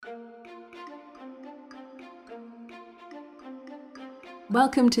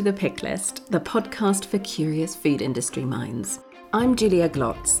Welcome to The Pick List, the podcast for curious food industry minds. I'm Julia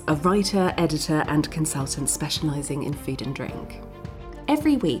Glotz, a writer, editor and consultant specialising in food and drink.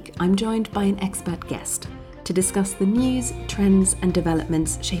 Every week, I'm joined by an expert guest to discuss the news, trends and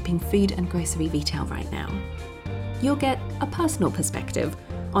developments shaping food and grocery retail right now. You'll get a personal perspective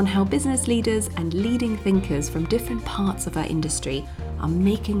on how business leaders and leading thinkers from different parts of our industry are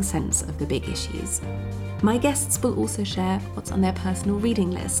making sense of the big issues. My guests will also share what's on their personal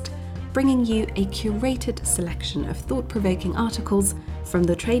reading list, bringing you a curated selection of thought-provoking articles from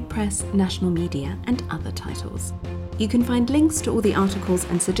the trade press, national media, and other titles. You can find links to all the articles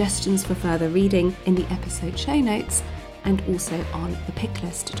and suggestions for further reading in the episode show notes and also on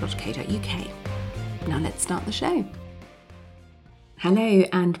thepicklist.co.uk. Now let's start the show. Hello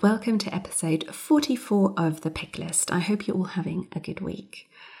and welcome to episode 44 of The Pick List. I hope you're all having a good week.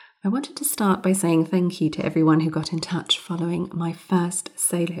 I wanted to start by saying thank you to everyone who got in touch following my first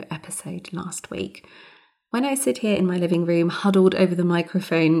solo episode last week. When I sit here in my living room, huddled over the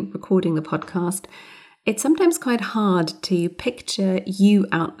microphone, recording the podcast, it's sometimes quite hard to picture you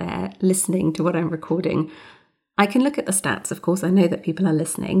out there listening to what I'm recording. I can look at the stats, of course, I know that people are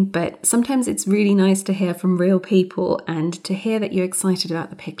listening, but sometimes it's really nice to hear from real people and to hear that you're excited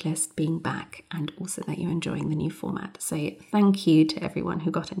about the pick list being back and also that you're enjoying the new format. So thank you to everyone who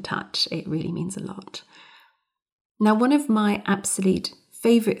got in touch. It really means a lot. Now, one of my absolute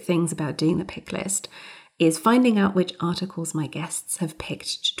favourite things about doing the pick list is finding out which articles my guests have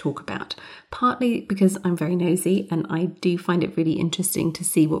picked to talk about, partly because I'm very nosy and I do find it really interesting to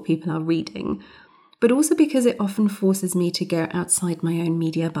see what people are reading, but also because it often forces me to go outside my own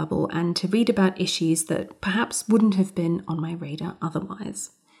media bubble and to read about issues that perhaps wouldn't have been on my radar otherwise.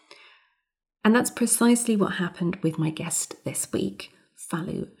 And that's precisely what happened with my guest this week,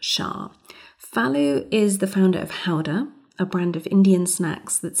 Falu Shah. Falu is the founder of Howdah, a brand of Indian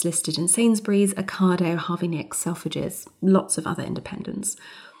snacks that's listed in Sainsbury's, Ocado, Harvey Nicks, Selfridges, lots of other independents.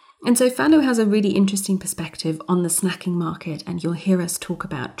 And so Falu has a really interesting perspective on the snacking market, and you'll hear us talk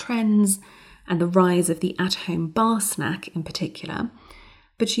about trends and the rise of the at-home bar snack in particular,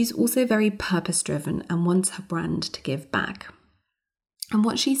 but she's also very purpose-driven and wants her brand to give back. And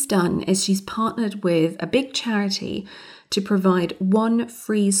what she's done is she's partnered with a big charity to provide one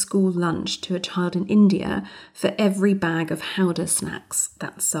free school lunch to a child in India for every bag of Howdah snacks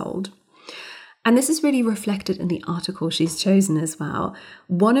that's sold. And this is really reflected in the article she's chosen as well.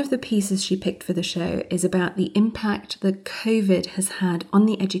 One of the pieces she picked for the show is about the impact that COVID has had on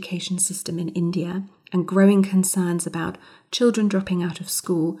the education system in India and growing concerns about children dropping out of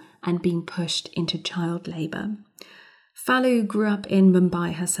school and being pushed into child labour. Falu grew up in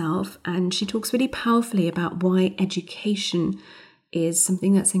Mumbai herself, and she talks really powerfully about why education is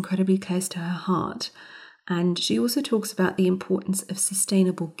something that's incredibly close to her heart. And she also talks about the importance of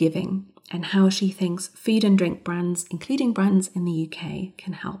sustainable giving and how she thinks food and drink brands, including brands in the UK,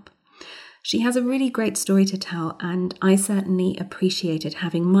 can help. She has a really great story to tell, and I certainly appreciated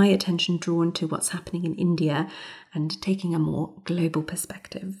having my attention drawn to what's happening in India and taking a more global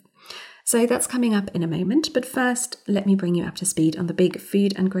perspective. So that's coming up in a moment, but first, let me bring you up to speed on the big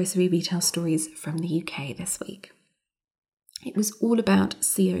food and grocery retail stories from the UK this week. It was all about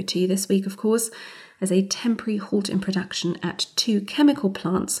CO2 this week, of course, as a temporary halt in production at 2 chemical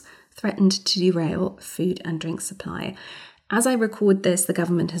plants threatened to derail food and drink supply. As I record this, the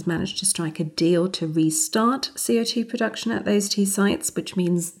government has managed to strike a deal to restart CO2 production at those 2 sites, which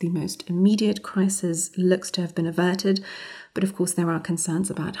means the most immediate crisis looks to have been averted. But of course, there are concerns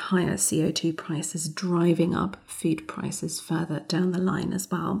about higher CO2 prices driving up food prices further down the line as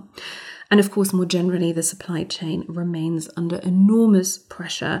well. And of course, more generally, the supply chain remains under enormous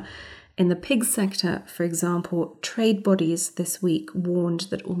pressure. In the pig sector, for example, trade bodies this week warned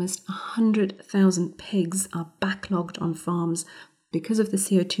that almost 100,000 pigs are backlogged on farms because of the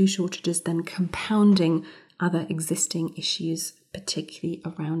CO2 shortages, then compounding other existing issues, particularly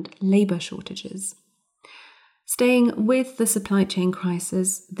around labour shortages. Staying with the supply chain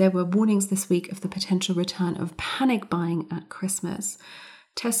crisis, there were warnings this week of the potential return of panic buying at Christmas.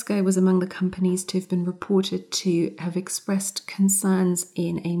 Tesco was among the companies to have been reported to have expressed concerns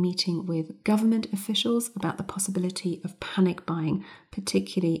in a meeting with government officials about the possibility of panic buying,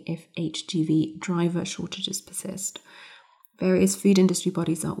 particularly if HGV driver shortages persist. Various food industry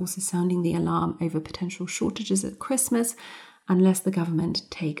bodies are also sounding the alarm over potential shortages at Christmas unless the government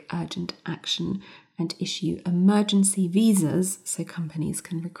take urgent action and issue emergency visas so companies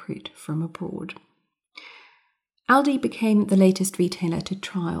can recruit from abroad. Aldi became the latest retailer to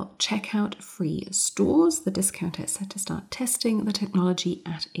trial checkout-free stores. The discounter is set to start testing the technology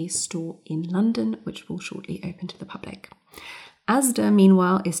at a store in London, which will shortly open to the public. Asda,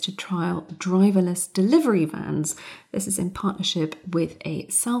 meanwhile, is to trial driverless delivery vans. This is in partnership with a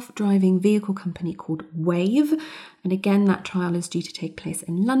self-driving vehicle company called Wave. And again, that trial is due to take place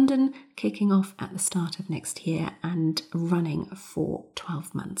in London, kicking off at the start of next year and running for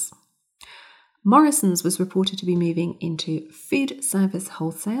 12 months. Morrisons was reported to be moving into food service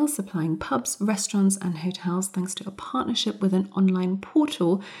wholesale, supplying pubs, restaurants and hotels thanks to a partnership with an online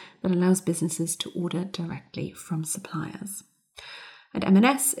portal that allows businesses to order directly from suppliers. And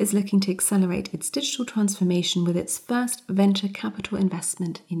M&S is looking to accelerate its digital transformation with its first venture capital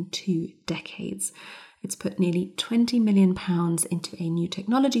investment in 2 decades. It's put nearly £20 million into a new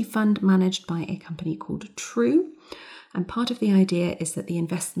technology fund managed by a company called True. And part of the idea is that the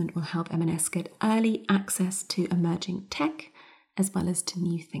investment will help M&S get early access to emerging tech as well as to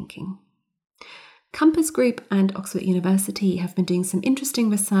new thinking. Compass Group and Oxford University have been doing some interesting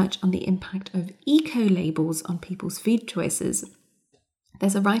research on the impact of eco-labels on people's food choices.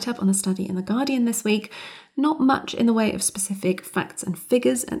 There's a write-up on the study in The Guardian this week. Not much in the way of specific facts and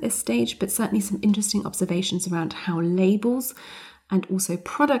figures at this stage, but certainly some interesting observations around how labels and also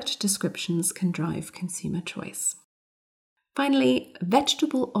product descriptions can drive consumer choice. Finally,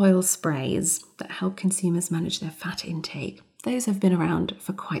 vegetable oil sprays that help consumers manage their fat intake. Those have been around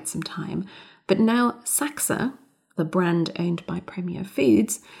for quite some time. But now Saxa, the brand owned by Premier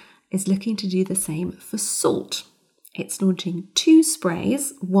Foods, is looking to do the same for salt. It's launching 2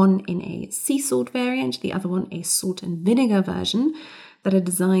 sprays, one in a sea salt variant, the other one a salt and vinegar version, that are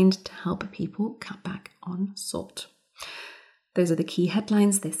designed to help people cut back on salt. Those are the key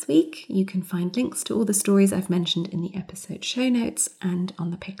headlines this week. You can find links to all the stories I've mentioned in the episode show notes and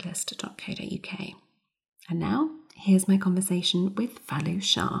on thepicklist.co.uk. And now, here's my conversation with Falu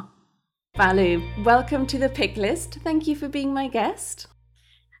Shah. Falu, welcome to The Picklist. Thank you for being my guest.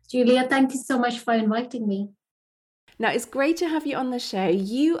 Julia, thank you so much for inviting me. Now, it's great to have you on the show.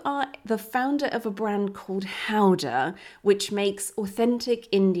 You are the founder of a brand called Howdah, which makes authentic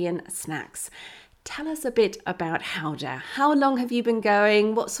Indian snacks. Tell us a bit about Howdah. How long have you been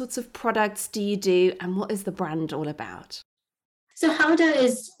going? What sorts of products do you do? And what is the brand all about? So Howdah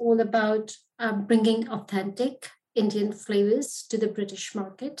is all about bringing authentic Indian flavors to the British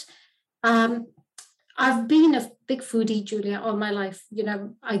market. I've been a big foodie, Julia, all my life.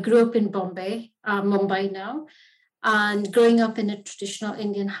 I grew up in Mumbai now. And growing up in a traditional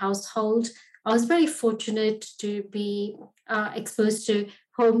Indian household, I was very fortunate to be exposed to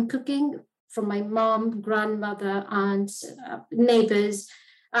home cooking from my mom, grandmother, and neighbors.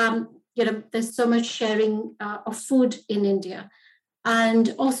 There's so much sharing of food in India.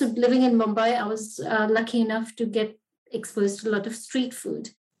 And also living in Mumbai, I was lucky enough to get exposed to a lot of street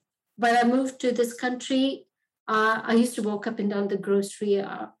food. When I moved to this country, I used to walk up and down the grocery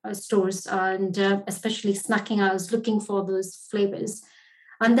stores and especially snacking, I was looking for those flavors.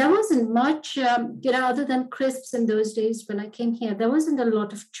 And there wasn't much, other than crisps in those days when I came here, there wasn't a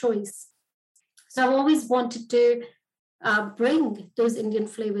lot of choice. So I always wanted to bring those Indian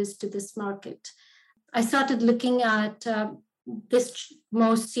flavors to this market. I started looking at this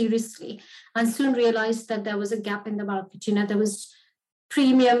more seriously and soon realized that there was a gap in the market. There was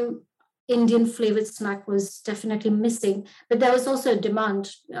premium Indian flavored snack was definitely missing, but there was also a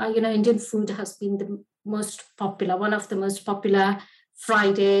demand. Indian food has been the most popular, one of the most popular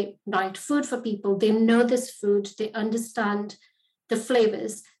Friday night food for people. They know this food, they understand the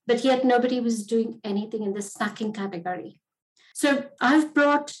flavors, but yet nobody was doing anything in the snacking category. So I've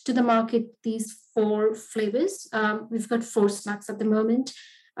brought to the market these 4 flavors. We've got 4 snacks at the moment: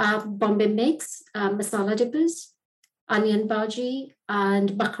 Bombay Mix, Masala Dippers, Onion Bhaji,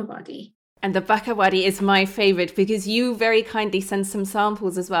 and Bakawadi. And the Bakawadi is my favourite because you very kindly sent some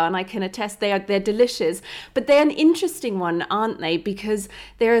samples as well, and I can attest they're delicious. But they're an interesting one, aren't they? Because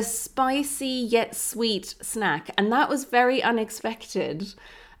they're a spicy yet sweet snack, and that was very unexpected.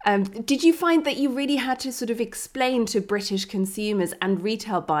 Did you find that you really had to sort of explain to British consumers and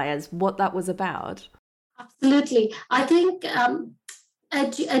retail buyers what that was about? Absolutely. I think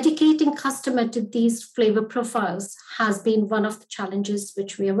educating customer to these flavor profiles has been one of the challenges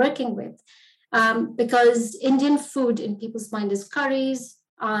which we are working with, because Indian food in people's mind is curries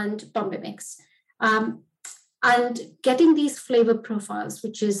and Bombay Mix. And getting these flavor profiles,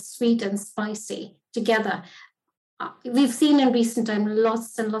 which is sweet and spicy, together, we've seen in recent time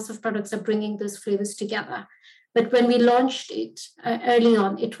lots and lots of products are bringing those flavors together. But when we launched it early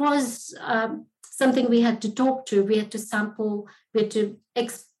on, it was something we had to talk to, we had to sample, we had to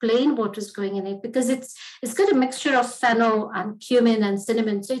explain what was going in it, because it's got a mixture of fennel and cumin and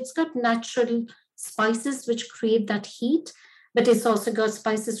cinnamon. So it's got natural spices which create that heat, but it's also got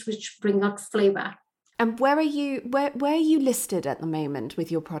spices which bring out flavor. And where are you listed at the moment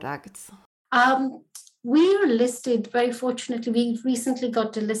with your products? We are listed, very fortunately, we recently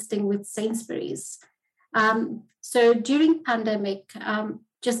got a listing with Sainsbury's. So during pandemic,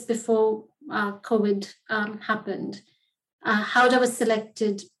 just before COVID happened, Howdah was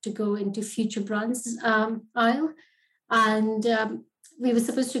selected to go into future brands aisle. And we were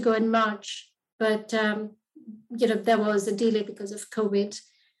supposed to go in March, but there was a delay because of COVID.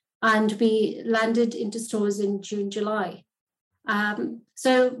 And we landed into stores in June, July.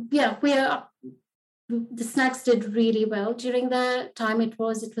 So yeah, the snacks did really well during the time. It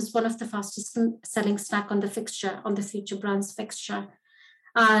was one of the fastest selling snack on the fixture, on the Future Brands fixture.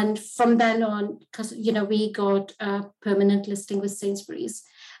 And from then on, because we got a permanent listing with Sainsbury's.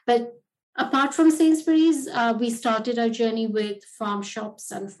 But apart from Sainsbury's, we started our journey with farm shops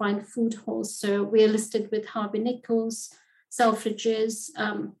and fine food halls. So we're listed with Harvey Nichols, Selfridges.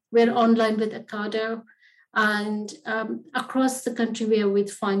 We're online with Ocado. And across the country, we are with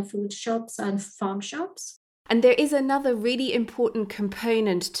fine food shops and farm shops. And there is another really important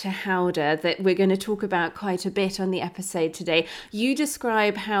component to Howdah that we're going to talk about quite a bit on the episode today. You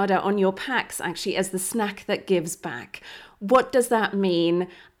describe Howdah on your packs actually as the snack that gives back. What does that mean,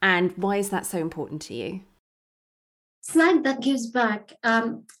 and why is that so important to you? Snack that gives back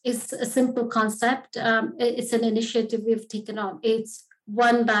is a simple concept. It's an initiative we've taken on. It's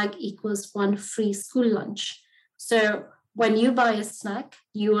one bag equals one free school lunch. So when you buy a snack,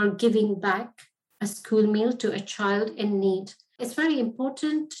 you are giving back a school meal to a child in need. It's very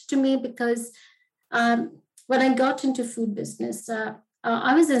important to me because when I got into food business,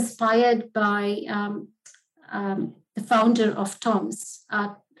 I was inspired by the founder of Tom's,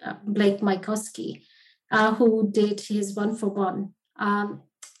 Blake Mycoskie, who did his 1 for 1.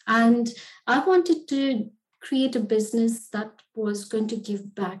 And I wanted to create a business that was going to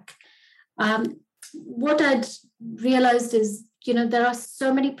give back. What I'd realized is, there are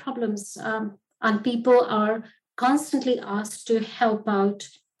so many problems, and people are constantly asked to help out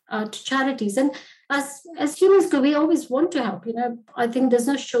to charities. And as humans go, we always want to help. I think there's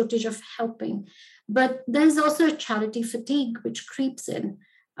no shortage of helping, but there's also a charity fatigue which creeps in.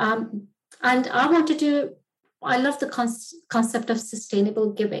 And I love the concept of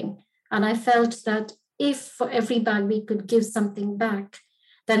sustainable giving. And I felt that if for every bag we could give something back,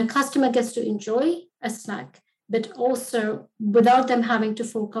 then customer gets to enjoy a snack, but also without them having to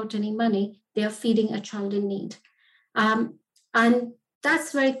fork out any money, they are feeding a child in need. And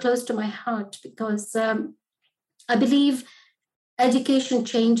that's very close to my heart because I believe education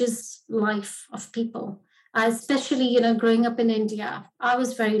changes life of people, especially, growing up in India. I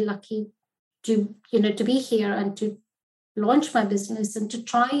was very lucky to be here and to launch my business and to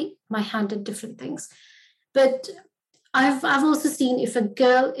try my hand at different things. But I've also seen if a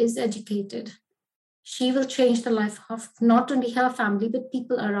girl is educated, she will change the life of not only her family, but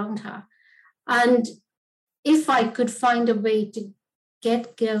people around her. And if I could find a way to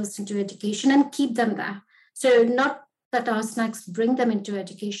get girls into education and keep them there, so not that our snacks bring them into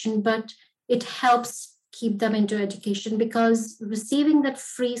education, but it helps keep them into education, because receiving that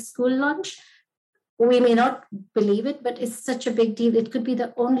free school lunch, we may not believe it, but it's such a big deal. It could be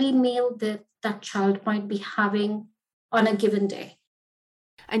the only meal that that child might be having on a given day.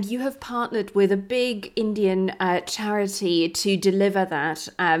 And you have partnered with a big Indian charity to deliver that,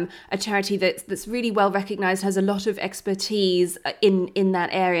 a charity that's really well recognised, has a lot of expertise in that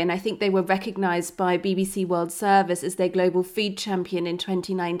area. And I think they were recognised by BBC World Service as their Global Food Champion in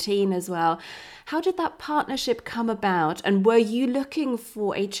 2019 as well. How did that partnership come about? And were you looking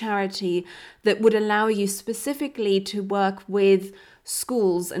for a charity that would allow you specifically to work with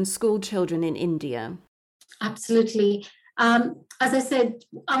schools and school children in India? Absolutely. As I said,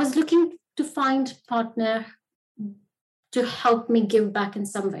 I was looking to find a partner to help me give back in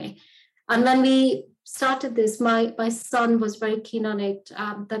some way. And when we started this, my son was very keen on it,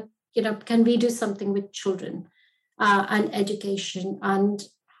 that, can we do something with children and education? And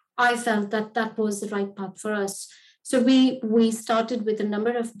I felt that that was the right path for us. So we started with a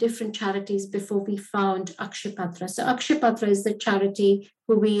number of different charities before we found Akshay Patra. So Akshay Patra is the charity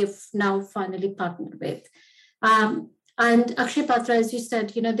who we have now finally partnered with. And Akshay Patra, as you said,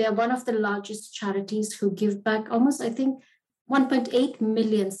 they are one of the largest charities who give back almost, I think, 1.8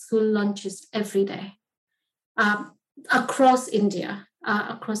 million school lunches every day across India,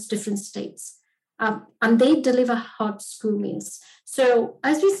 across different states. And they deliver hot school meals. So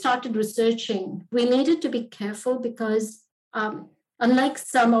as we started researching, we needed to be careful because unlike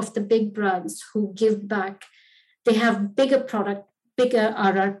some of the big brands who give back, they have bigger product, bigger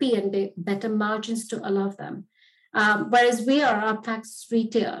RRP and better margins to allow them. Whereas our packs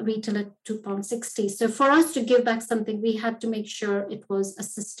retail at £2.60. So for us to give back something, we had to make sure it was a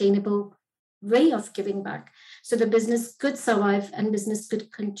sustainable way of giving back, so the business could survive and business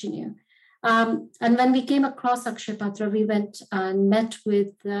could continue. And when we came across Akshay Patra, we went and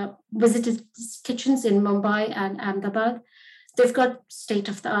visited kitchens in Mumbai and Ahmedabad. They've got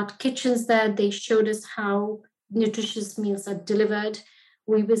state-of-the-art kitchens there. They showed us how nutritious meals are delivered.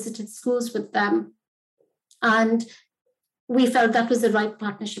 We visited schools with them. And we felt that was the right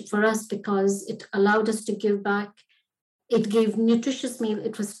partnership for us because it allowed us to give back. It gave nutritious meal.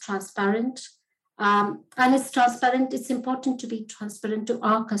 It was transparent. And it's transparent. It's important to be transparent to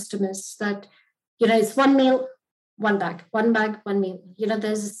our customers that, it's one meal, one bag, one meal.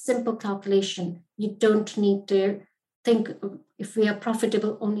 There's a simple calculation. You don't need to think if we are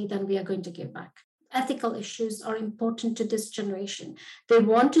profitable, only then we are going to give back. Ethical issues are important to this generation. They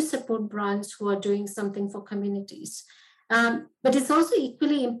want to support brands who are doing something for communities. But it's also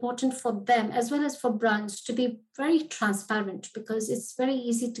equally important for them, as well as for brands, to be very transparent, because it's very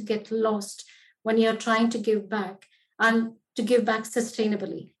easy to get lost when you're trying to give back and to give back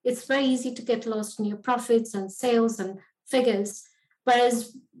sustainably. It's very easy to get lost in your profits and sales and figures.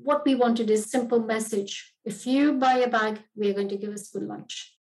 Whereas what we wanted is simple message. If you buy a bag, we're going to give a school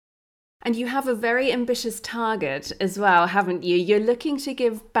lunch. And you have a very ambitious target as well, haven't you? You're looking to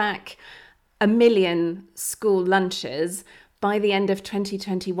give back 1 million school lunches by the end of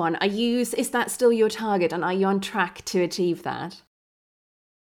 2021. Is that still your target, and are you on track to achieve that?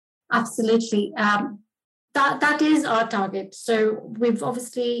 Absolutely. That is our target. So we've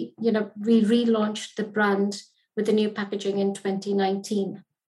obviously, we relaunched the brand with the new packaging in 2019.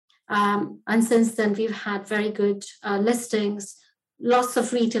 And since then, we've had very good listings. Lots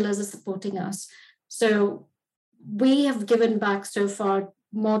of retailers are supporting us. So we have given back so far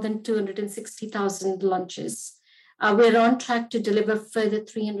more than 260,000 lunches. We're on track to deliver further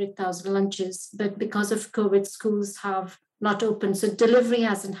 300,000 lunches, but because of COVID, schools have not opened, so delivery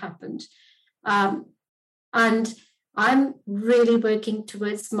hasn't happened. And I'm really working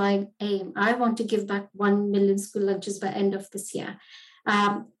towards my aim. I want to give back 1 million school lunches by end of this year.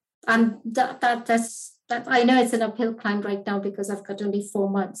 And that's I know it's an uphill climb right now because I've got only 4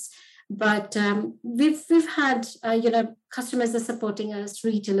 months. But we've had, customers are supporting us,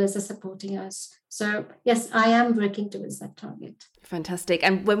 retailers are supporting us. So yes, I am working towards that target. Fantastic.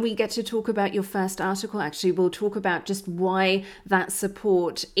 And when we get to talk about your first article, actually, we'll talk about just why that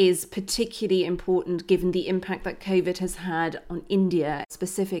support is particularly important given the impact that COVID has had on India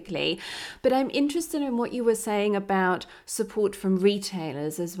specifically. But I'm interested in what you were saying about support from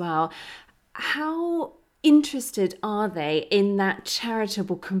retailers as well. How interested are they in that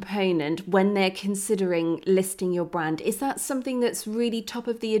charitable component when they're considering listing your brand? Is that something that's really top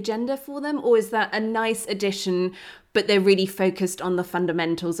of the agenda for them, or is that a nice addition, but they're really focused on the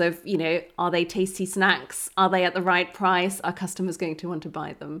fundamentals of, are they tasty snacks? Are they at the right price? Are customers going to want to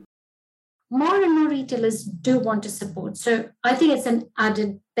buy them? More and more retailers do want to support. So I think it's an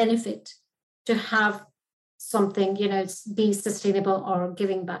added benefit to have something, be sustainable or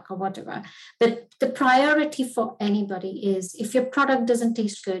giving back or whatever. But the priority for anybody is, if your product doesn't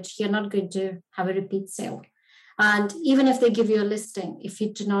taste good, you're not going to have a repeat sale. And even if they give you a listing, if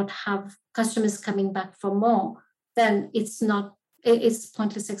you do not have customers coming back for more, then it's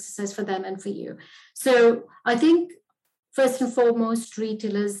pointless exercise for them and for you. So I think first and foremost,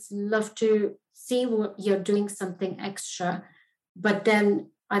 retailers love to see what you're doing something extra, but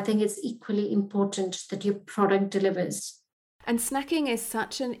then I think it's equally important that your product delivers. And snacking is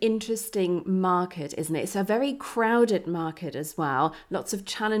such an interesting market, isn't it? It's a very crowded market as well. Lots of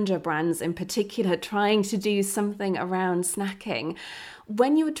challenger brands in particular trying to do something around snacking.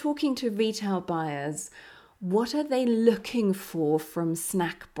 When you're talking to retail buyers, what are they looking for from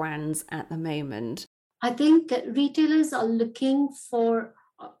snack brands at the moment? I think retailers are looking for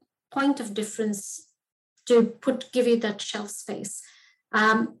a point of difference to give you that shelf space.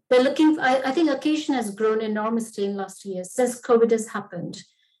 They're looking. I think occasion has grown enormously in last years since COVID has happened.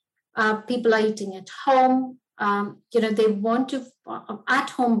 People are eating at home. They want to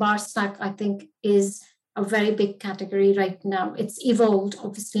at-home bar snack. I think is a very big category right now. It's evolved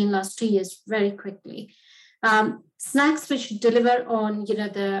obviously in last 2 years very quickly. Snacks which deliver on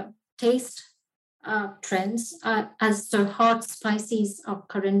the taste trends, as so hot spices are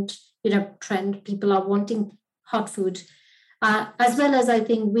current trend. People are wanting hot food. As well as, I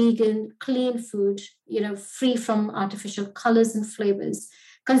think, vegan, clean food, free from artificial colors and flavors.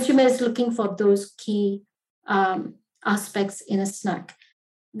 Consumers looking for those key aspects in a snack.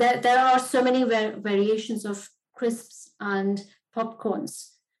 There are so many variations of crisps and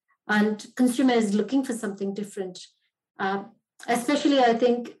popcorns. and consumer is looking for something different. Especially, I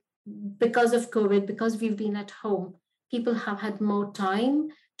think, because of COVID, because we've been at home, people have had more time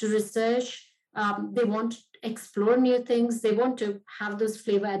to research. They want to explore new things. They want to have those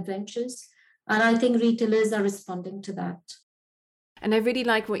flavor adventures. And I think retailers are responding to that. And I really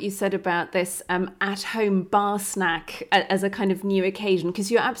like what you said about this at-home bar snack as a kind of new occasion,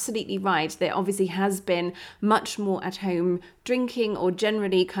 because you're absolutely right. There obviously has been much more at-home drinking, or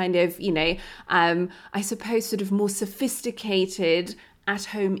generally kind of, I suppose sort of more sophisticated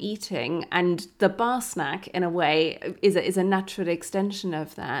at-home eating. And the bar snack, in a way, is a natural extension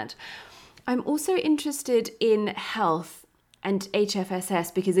of that. I'm also interested in health and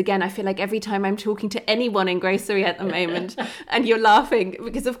HFSS, because again, I feel like every time I'm talking to anyone in grocery at the moment, and you're laughing,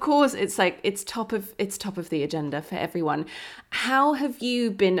 because of course it's top of the agenda for everyone. How have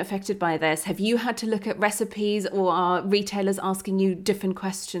you been affected by this? Have you had to look at recipes, or are retailers asking you different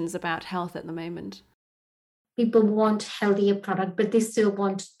questions about health at the moment? People want healthier product, but they still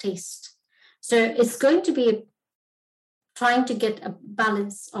want taste. So it's going to be trying to get a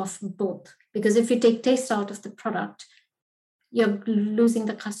balance of both, because if you take taste out of the product, you're losing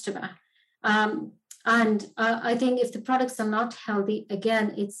the customer. I think if the products are not healthy,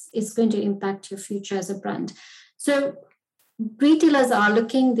 again, it's going to impact your future as a brand. So retailers are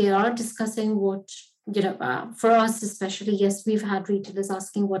looking, they are discussing what, for us especially, yes, we've had retailers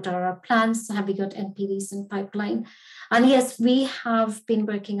asking what are our plans, have we got NPDs in pipeline? And yes, we have been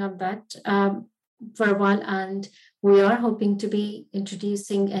working on that for a while, and we are hoping to be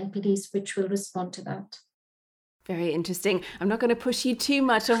introducing NPDs which will respond to that. Very interesting. I'm not going to push you too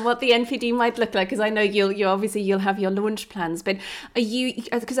much on what the NPD might look like, because I know you'll have your launch plans. But are you,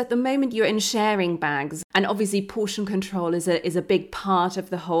 because at the moment you're in sharing bags, and obviously portion control is a big part of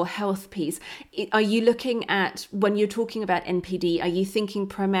the whole health piece. Are you looking at, when you're talking about NPD, are you thinking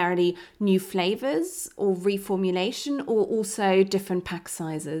primarily new flavors or reformulation, or also different pack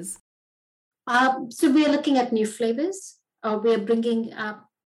sizes? So we are looking at new flavors. We are bringing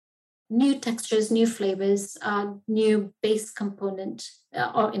new textures, new flavors, new base component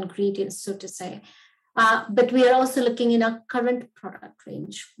or ingredients, so to say. But we are also looking in our current product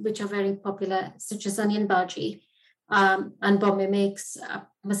range, which are very popular, such as onion bhaji and Bombay mix,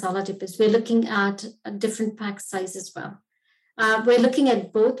 masala dippers. We're looking at a different pack size as well. We're looking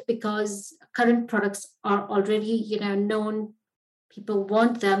at both because current products are already, known. People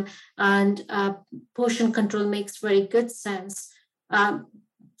want them, and portion control makes very good sense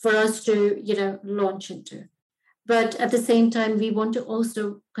for us to, launch into. But at the same time, we want to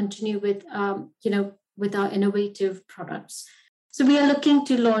also continue with, with our innovative products. So we are looking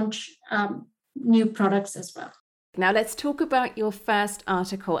to launch new products as well. Now let's talk about your first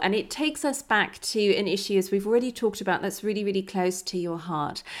article, and it takes us back to an issue, as we've already talked about, that's really, really close to your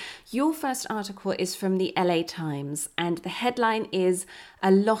heart. Your first article is from the LA Times, and the headline is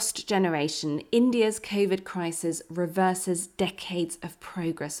 "A Lost Generation, India's COVID Crisis Reverses Decades of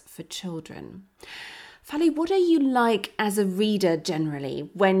Progress for Children." Falu, what are you like as a reader generally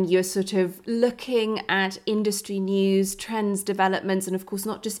when you're sort of looking at industry news, trends, developments, and of course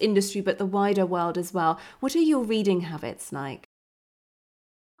not just industry but the wider world as well? What are your reading habits like?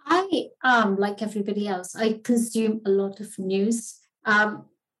 I like everybody else. I consume a lot of news. A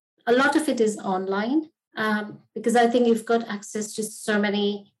lot of it is online because I think you've got access to so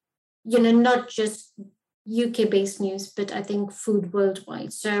many, not just UK-based news, but I think food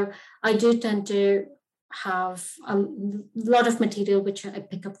worldwide. So I do tend to have a lot of material which I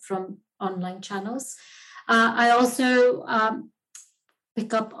pick up from online channels. I also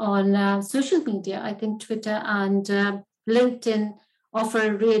pick up on social media. I think Twitter and LinkedIn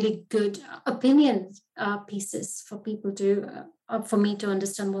offer really good opinion pieces for people to, for me to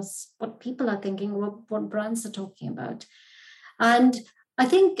understand what people are thinking, what brands are talking about. And I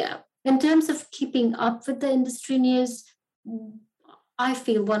think in terms of keeping up with the industry news, I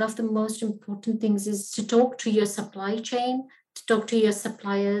feel one of the most important things is to talk to your supply chain, to talk to your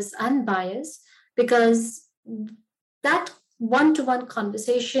suppliers and buyers, because that one-to-one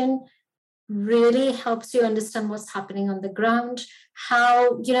conversation really helps you understand what's happening on the ground,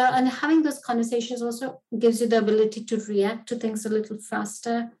 how, and having those conversations also gives you the ability to react to things a little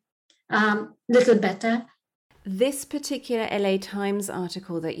faster, little better. This particular LA Times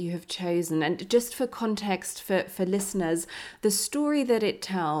article that you have chosen, and just for context for listeners, the story that it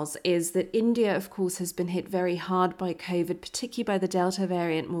tells is that India, of course, has been hit very hard by COVID, particularly by the Delta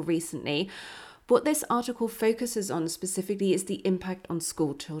variant more recently. What this article focuses on specifically is the impact on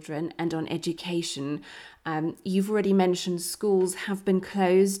school children and on education. You've already mentioned schools have been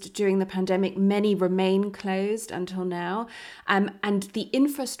closed during the pandemic. Many remain closed until now. And the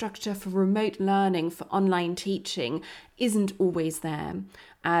infrastructure for remote learning, for online teaching, isn't always there.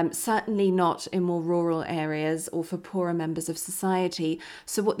 Certainly not in more rural areas or for poorer members of society.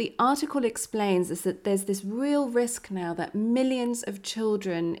 So what the article explains is that there's this real risk now that millions of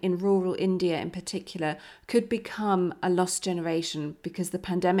children in rural India in particular could become a lost generation because the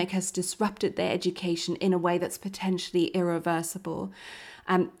pandemic has disrupted their education in a way that's potentially irreversible.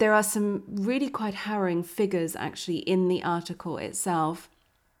 There are some really quite harrowing figures actually in the article itself.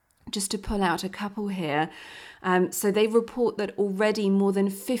 Just to pull out a couple here. So they report that already more than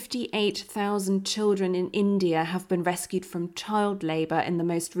 58,000 children in India have been rescued from child labour in the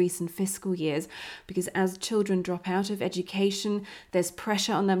most recent fiscal years, because as children drop out of education, there's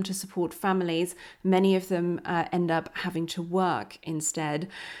pressure on them to support families. Many of them end up having to work instead.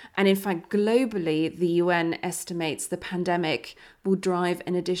 And in fact, globally, the UN estimates the pandemic will drive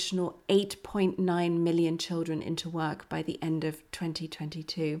an additional 8.9 million children into work by the end of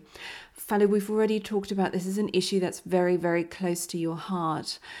 2022. Falu, we've already talked about this as an issue that's very, very close to your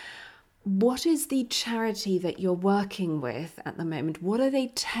heart. What is the charity that you're working with at the moment? What are they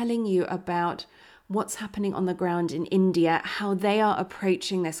telling you about what's happening on the ground in India, how they are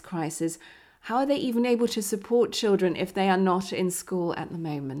approaching this crisis? How are they even able to support children if they are not in school at the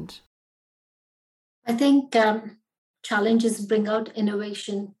moment? I think challenges bring out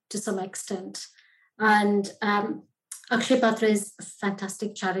innovation to some extent. And Akshay Patra is a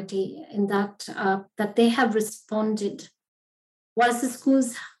fantastic charity in that that they have responded. Whilst the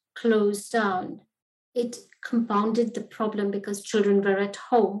schools closed down, it compounded the problem because children were at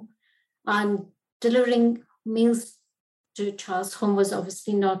home, and delivering meals to a child's home was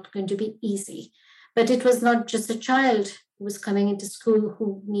obviously not going to be easy. But it was not just a child who was coming into school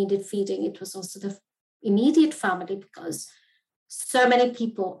who needed feeding, it was also the immediate family, because so many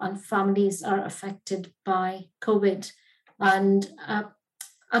people and families are affected by COVID. And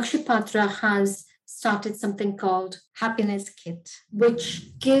Akshay Patra has started something called Happiness Kit,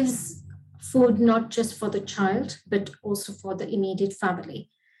 which gives food not just for the child, but also for the immediate family.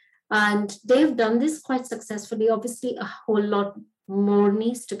 And they've done this quite successfully. Obviously, a whole lot more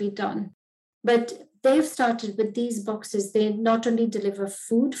needs to be done. But they've started with these boxes. They not only deliver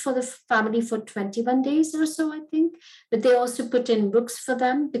food for the family for 21 days or so, I think, but they also put in books for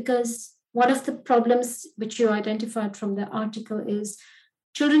them, because one of the problems which you identified from the article is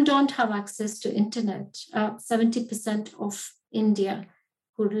children don't have access to internet. 70% of India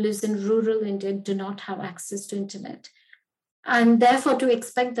who lives in rural India do not have access to internet. And therefore, to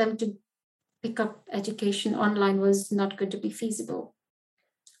expect them to pick up education online was not going to be feasible.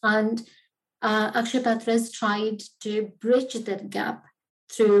 And Akshay Patra has tried to bridge that gap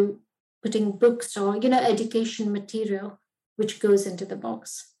through putting books or education material which goes into the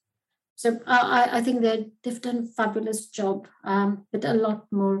box. So I think they've done a fabulous job, but a lot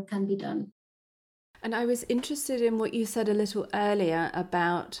more can be done. And I was interested in what you said a little earlier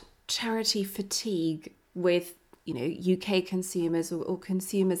about charity fatigue with UK consumers or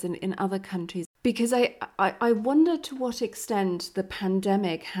consumers in other countries. Because I wonder to what extent the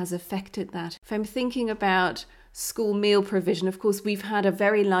pandemic has affected that. If I'm thinking about school meal provision, of course, we've had a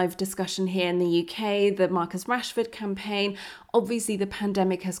very live discussion here in the UK, the Marcus Rashford campaign. Obviously, the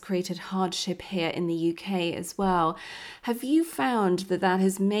pandemic has created hardship here in the UK as well. Have you found that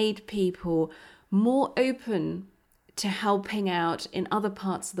has made people more open to helping out in other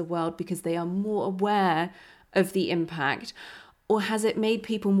parts of the world because they are more aware of the impact? Or has it made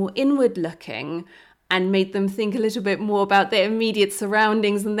people more inward looking and made them think a little bit more about their immediate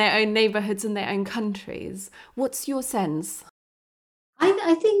surroundings and their own neighborhoods and their own countries? What's your sense?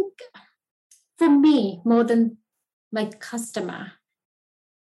 I think for me, more than my customer,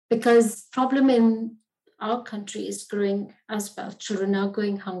 because problem in our country is growing as well. Children are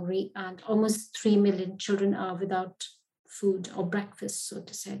going hungry, and almost 3 million children are without food or breakfast, so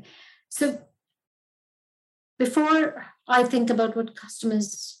to say. So before I think about what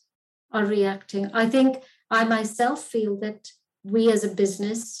customers are reacting, I think I myself feel that we as a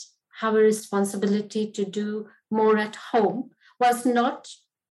business have a responsibility to do more at home, whilst not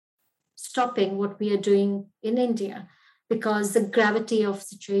stopping what we are doing in India, because the gravity of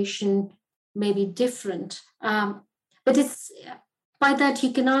situation may be different. But it's by that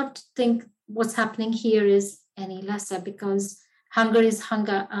you cannot think what's happening here is any lesser, because hunger is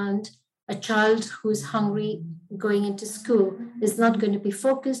hunger, and a child who's hungry going into school is not going to be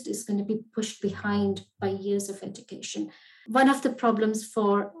focused, is going to be pushed behind by years of education. One of the problems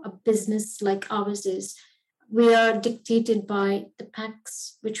for a business like ours is we are dictated by the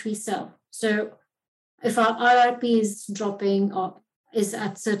packs which we sell. So if our RRP is dropping or is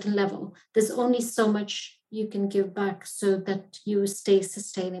at certain level, there's only so much you can give back so that you stay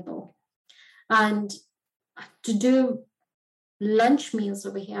sustainable. And to do lunch meals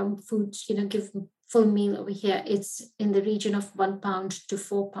over here, food, give full meal over here, it's in the region of £1 to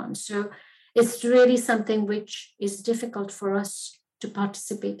 £4. So it's really something which is difficult for us to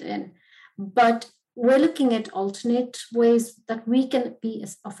participate in. But we're looking at alternate ways that we can be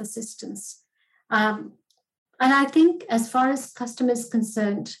of assistance. And I think as far as customers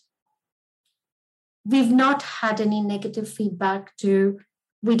concerned, we've not had any negative feedback to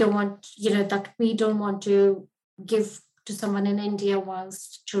we don't want, that we don't want to give to someone in India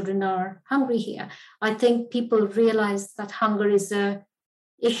whilst children are hungry here. I think people realize that hunger is a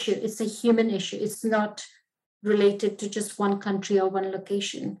issue. It's a human issue. It's not related to just one country or one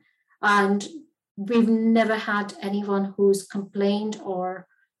location. And we've never had anyone who's complained, or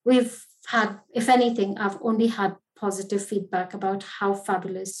we've had, if anything, I've only had positive feedback about how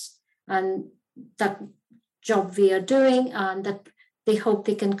fabulous and that job we are doing, and that they hope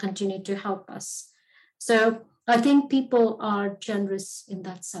they can continue to help us. So I think people are generous in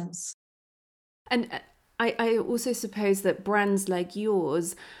that sense. And I also suppose that brands like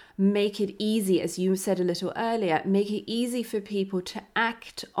yours make it easy, as you said a little earlier, make it easy for people to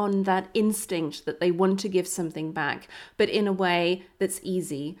act on that instinct that they want to give something back, but in a way that's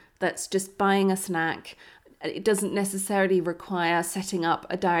easy, that's just buying a snack. It doesn't necessarily require setting up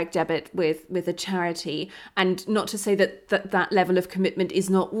a direct debit with a charity. And not to say that level of commitment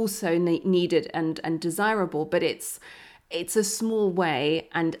is not also needed and desirable, but it's a small way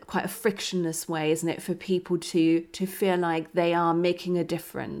and quite a frictionless way, isn't it, for people to feel like they are making a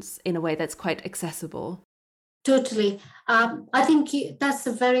difference in a way that's quite accessible. Totally. I think that's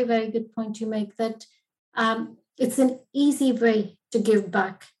a very, very good point you make, that it's an easy way to give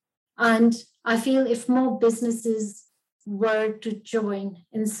back. And I feel if more businesses were to join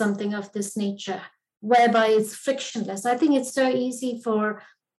in something of this nature, whereby it's frictionless, I think it's so easy for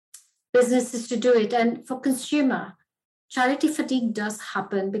businesses to do it. And for consumer, charity fatigue does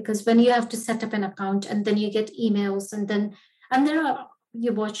happen, because when you have to set up an account and then you get emails, and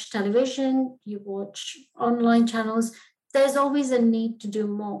you watch television, you watch online channels, there's always a need to do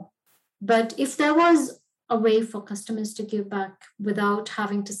more. But if there was a way for customers to give back without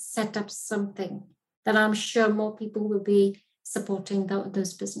having to set up something, then I'm sure more people will be supporting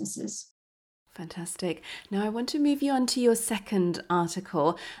those businesses. Fantastic. Now I want to move you on to your second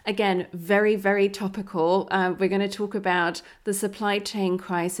article. Again, very, very topical. We're going to talk about the supply chain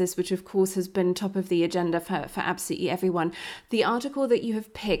crisis, which of course has been top of the agenda for absolutely everyone. The article that you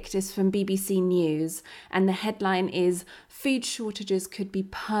have picked is from BBC News, and the headline is "Food Shortages Could Be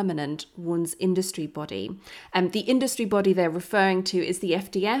Permanent, Warns Industry Body." The industry body they're referring to is the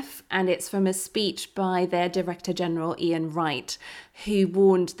FDF, and it's from a speech by their Director General, Ian Wright, who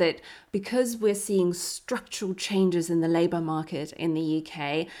warned that because we're seeing structural changes in the labour market in the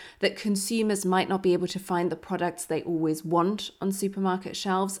UK, that consumers might not be able to find the products they always want on supermarket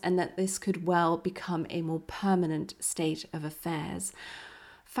shelves, and that this could well become a more permanent state of affairs.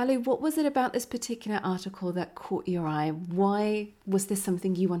 Falu, what was it about this particular article that caught your eye? Why was this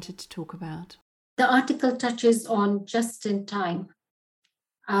something you wanted to talk about? The article touches on just in time.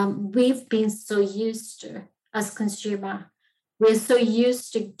 We've been so used to, as consumer, we're so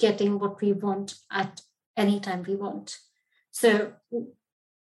used to getting what we want at any time we want. So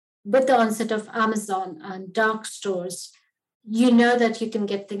with the onset of Amazon and dark stores, you know that you can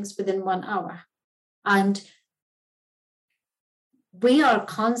get things within 1 hour. And we are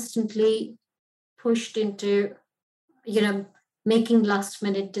constantly pushed into, making last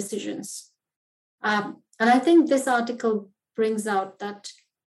minute decisions. And I think this article brings out that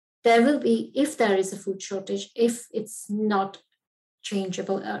there will be, if there is a food shortage, if it's not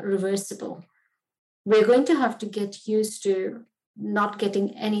changeable, reversible, we're going to have to get used to not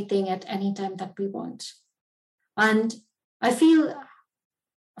getting anything at any time that we want. And I feel,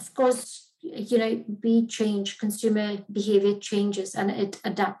 of course, we change, consumer behavior changes, and it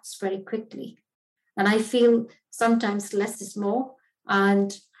adapts very quickly. And I feel sometimes less is more.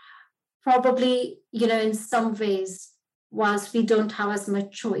 And probably, in some ways, whilst we don't have as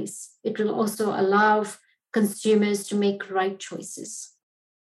much choice, it will also allow consumers to make right choices.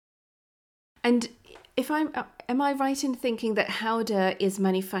 And am I right in thinking that Howdah is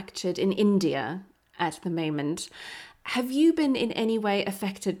manufactured in India at the moment? Have you been in any way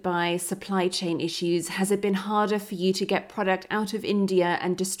affected by supply chain issues? Has it been harder for you to get product out of India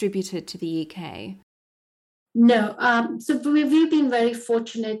and distributed to the UK? No. So we've been very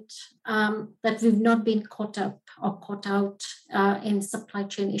fortunate that we've not been caught up or caught out in supply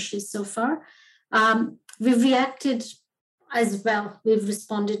chain issues so far. We've reacted as well. We've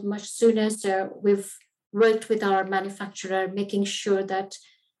responded much sooner. So we've worked with our manufacturer, making sure that,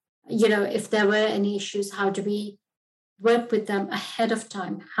 if there were any issues, how do we work with them ahead of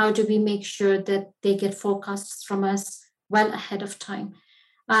time? How do we make sure that they get forecasts from us well ahead of time?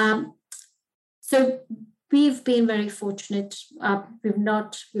 So we've been very fortunate. We've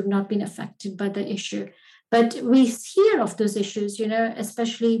not been affected by the issue, but we hear of those issues.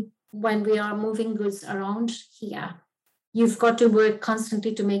 Especially when we are moving goods around here. You've got to work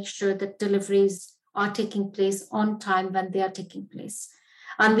constantly to make sure that deliveries are taking place on time when they are taking place,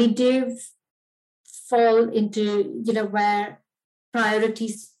 and we do fall into where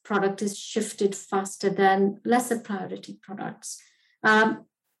priorities product is shifted faster than lesser priority products.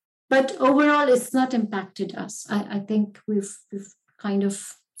 But overall, it's not impacted us. I think we've kind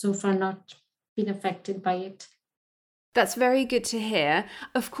of so far not been affected by it. That's very good to hear.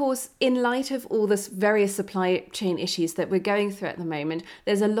 Of course, in light of all this various supply chain issues that we're going through at the moment,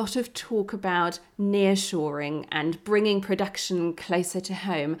 there's a lot of talk about nearshoring and bringing production closer to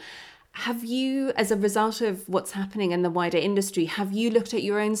home. Have you, as a result of what's happening in the wider industry, have you looked at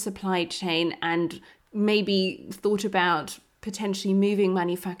your own supply chain and maybe thought about potentially moving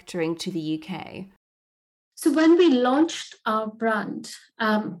manufacturing to the UK? So when we launched our brand,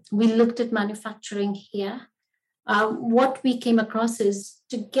 we looked at manufacturing here. What we came across is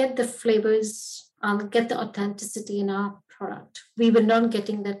to get the flavors, get the authenticity in our product. We were not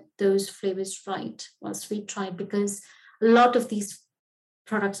getting those flavors right once we tried, because a lot of these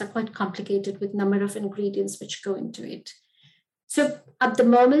products are quite complicated with number of ingredients which go into it. So at the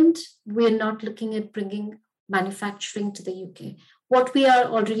moment, we're not looking at bringing manufacturing to the UK. What we are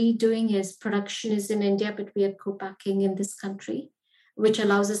already doing is production is in India, but we are co-packing in this country, which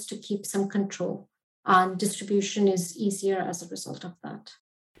allows us to keep some control, and distribution is easier as a result of that.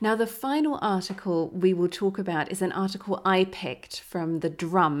 Now, the final article we will talk about is an article I picked from The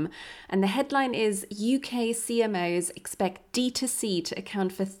Drum, and the headline is UK CMOs expect D2C to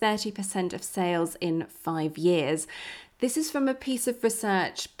account for 30% of sales in 5 years. This is from a piece of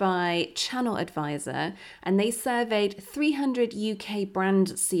research by Channel Advisor, and they surveyed 300 UK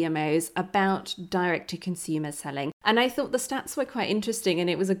brand CMOs about direct-to-consumer selling. And I thought the stats were quite interesting,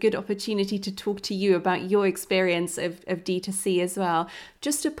 and it was a good opportunity to talk to you about your experience of D2C as well.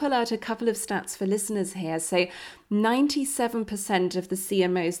 Just to pull out a couple of stats for listeners here. So 97% of the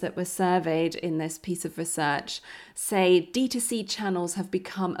CMOs that were surveyed in this piece of research say D2C channels have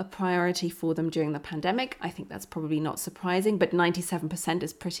become a priority for them during the pandemic. I think that's probably not surprising, but 97%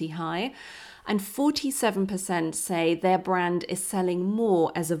 is pretty high. And 47% say their brand is selling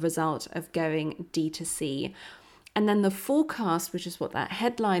more as a result of going D2C. And then the forecast, which is what that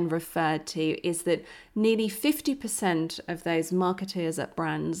headline referred to, is that nearly 50% of those marketers at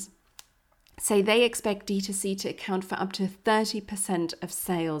brands say they expect D2C to account for up to 30% of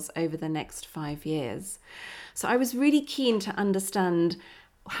sales over the next 5 years. So I was really keen to understand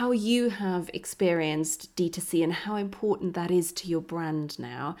how you have experienced D2C and how important that is to your brand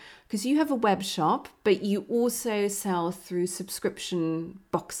now, because you have a web shop, but you also sell through subscription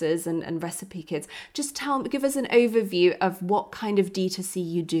boxes and recipe kits. Just give us an overview of what kind of D2C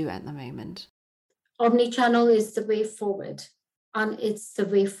you do at the moment. Omnichannel is the way forward, and it's the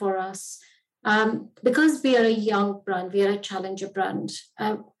way for us. Because we are a young brand, we are a challenger brand,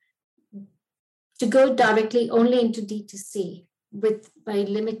 to go directly only into D2C with very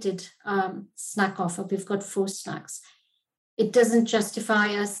limited snack offer. We've got 4 snacks. It doesn't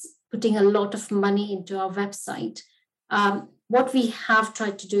justify us putting a lot of money into our website. What we have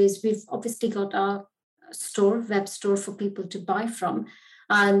tried to do is we've obviously got our web store for people to buy from.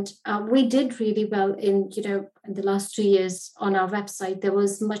 And we did really well in the last 2 years on our website. There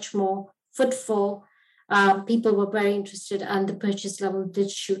was much more footfall. People were very interested, and the purchase level did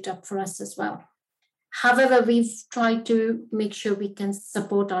shoot up for us as well. However, we've tried to make sure we can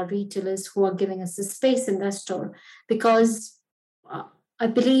support our retailers who are giving us the space in their store, because I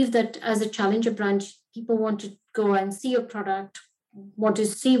believe that as a challenger brand, people want to go and see your product, want to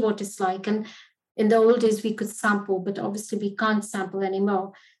see what it's like. And in the old days, we could sample, but obviously we can't sample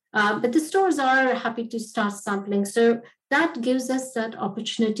anymore. But the stores are happy to start sampling. So that gives us that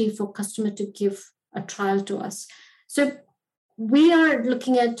opportunity for customer to give a trial to us. So we are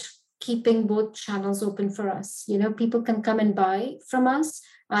looking at keeping both channels open for us. People can come and buy from us,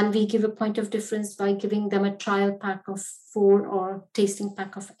 and we give a point of difference by giving them a trial pack of 4 or tasting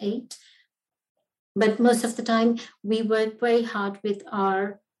pack of 8. But most of the time, we work very hard with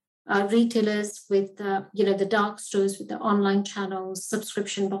our retailers, with the dark stores, with the online channels,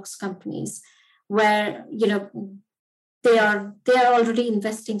 subscription box companies, where they are already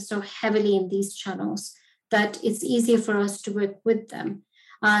investing so heavily in these channels that it's easier for us to work with them.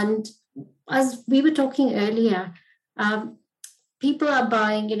 And as we were talking earlier, um, people are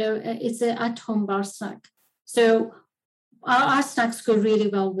buying, it's an at-home bar snack. So our snacks go really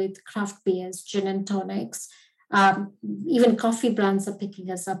well with craft beers, gin and tonics. Um, Even coffee brands are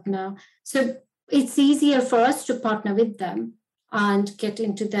picking us up now. So it's easier for us to partner with them and get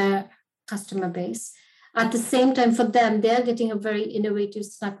into their customer base. At the same time, for them, they're getting a very innovative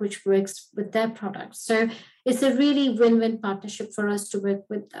snack which works with their product. So it's a really win-win partnership for us to work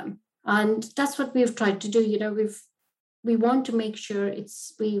with them. And that's what we've tried to do. We want to make sure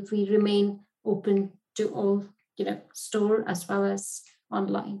we remain open to all, store as well as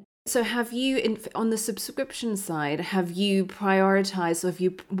online. So have you, on the subscription side, have you prioritized, or have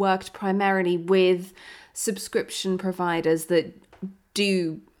you worked primarily with subscription providers that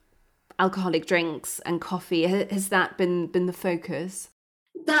do alcoholic drinks and coffee? Has that been the focus?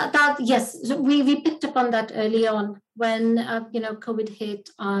 That yes, so we picked up on that early on when COVID hit,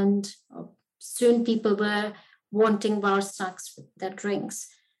 and soon people were wanting bar snacks with their drinks.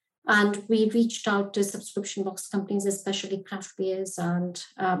 And we reached out to subscription box companies, especially craft beers and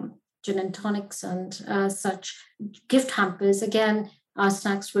gin and tonics and such gift hampers. Again, our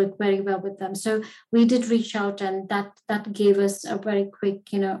snacks work very well with them. So we did reach out, and that gave us a very quick,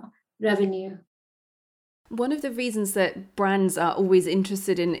 revenue. One of the reasons that brands are always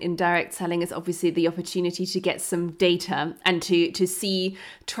interested in direct selling is obviously the opportunity to get some data and to see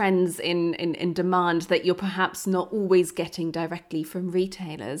trends in demand that you're perhaps not always getting directly from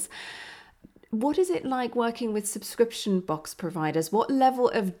retailers. What is it like working with subscription box providers? What level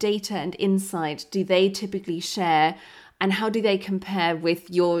of data and insight do they typically share? And how do they compare with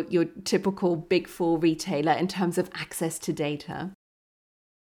your typical Big Four retailer in terms of access to data?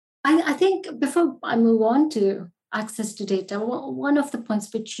 I think before I move on to access to data, one of the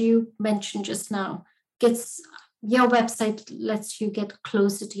points which you mentioned just now gets your website lets you get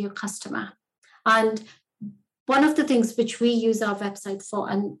closer to your customer. And one of the things which we use our website for,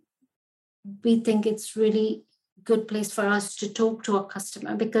 and we think it's really good place for us to talk to our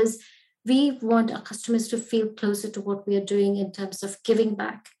customer, because we want our customers to feel closer to what we are doing in terms of giving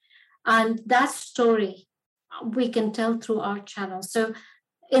back. And that story we can tell through our channel. So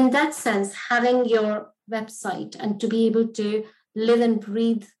in that sense, having your website and to be able to live and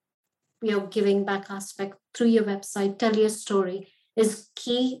breathe your giving back aspect through your website, tell your story, is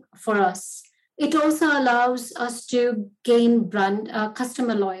key for us. It also allows us to gain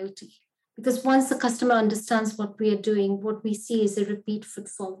customer loyalty, because once the customer understands what we are doing, what we see is a repeat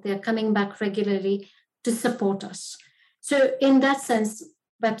footfall. They're coming back regularly to support us. So in that sense,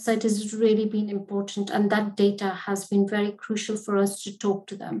 website has really been important, and that data has been very crucial for us to talk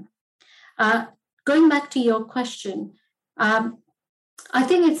to them. Going back to your question, I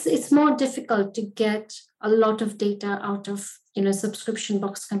think it's more difficult to get a lot of data out of subscription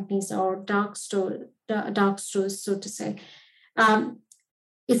box companies or dark stores, so to say.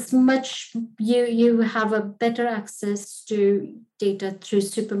 It's much you have a better access to data through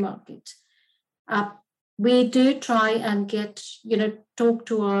supermarket. We do try and talk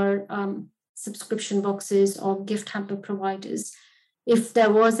to our subscription boxes or gift hamper providers if there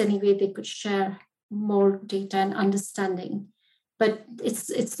was any way they could share more data and understanding, but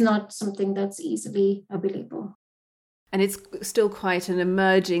it's not something that's easily available. And it's still quite an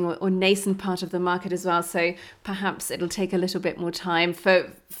emerging or nascent part of the market as well. So perhaps it'll take a little bit more time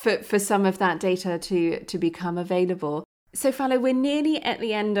for some of that data to become available. So Falu, we're nearly at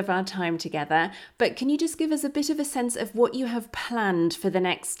the end of our time together, but can you just give us a bit of a sense of what you have planned for the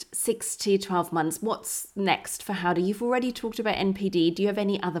next 6 to 12 months? What's next for Howdah? You've already talked about NPD. Do you have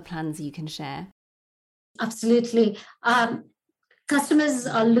any other plans you can share? Absolutely. Customers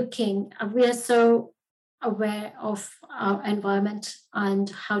are looking, we are so aware of our environment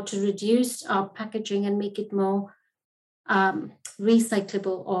and how to reduce our packaging and make it more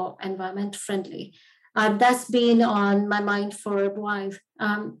recyclable or environment friendly. That's been on my mind for a while.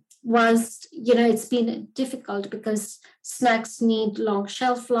 Whilst it's been difficult because snacks need long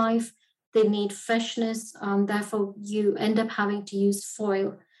shelf life, they need freshness, therefore you end up having to use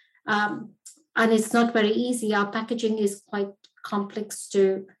foil, and it's not very easy. Our packaging is quite complex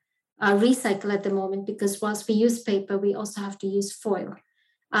to recycle at the moment, because whilst we use paper, we also have to use foil.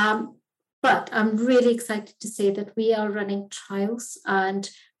 But I'm really excited to say that we are running trials, and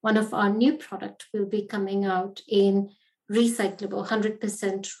one of our new product will be coming out in recyclable, 100%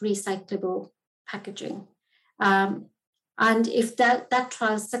 recyclable packaging. And if that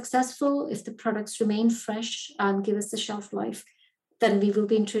trial is successful, if the products remain fresh and give us the shelf life, then we will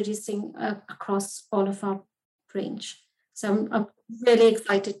be introducing across all of our range. So I'm really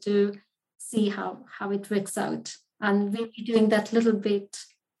excited to see how it works out. And we'll be doing that little bit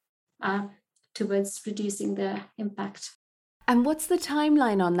towards reducing the impact. And what's the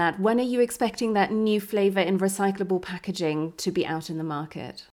timeline on that? When are you expecting that new flavour in recyclable packaging to be out in the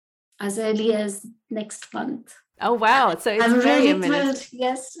market? As early as next month. Oh, wow. So it's I'm very really imminent. thrilled.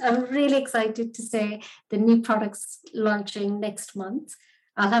 Yes, I'm really excited to say the new product's launching next month.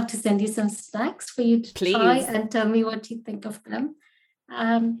 I'll have to send you some snacks for you to try and tell me what you think of them.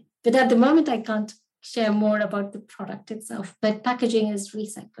 But at the moment, I can't share more about the product itself, but packaging is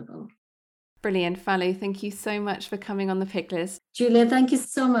recyclable. Brilliant, Falu. Thank you so much for coming on the Pick List. Julia, thank you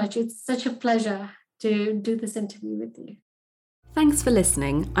so much. It's such a pleasure to do this interview with you. Thanks for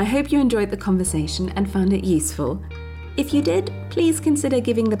listening. I hope you enjoyed the conversation and found it useful. If you did, please consider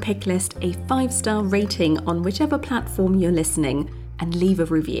giving the Pick List a 5-star rating on whichever platform you're listening and leave a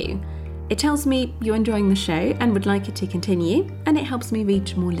review. It tells me you're enjoying the show and would like it to continue, and it helps me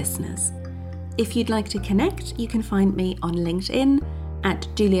reach more listeners. If you'd like to connect, you can find me on LinkedIn at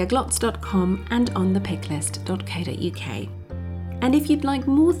juliaglotz.com and on thepicklist.co.uk. And if you'd like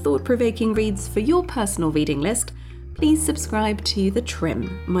more thought-provoking reads for your personal reading list, please subscribe to The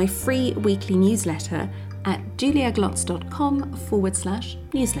Trim, my free weekly newsletter at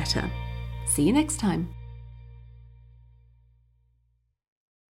juliaglotz.com/newsletter. See you next time.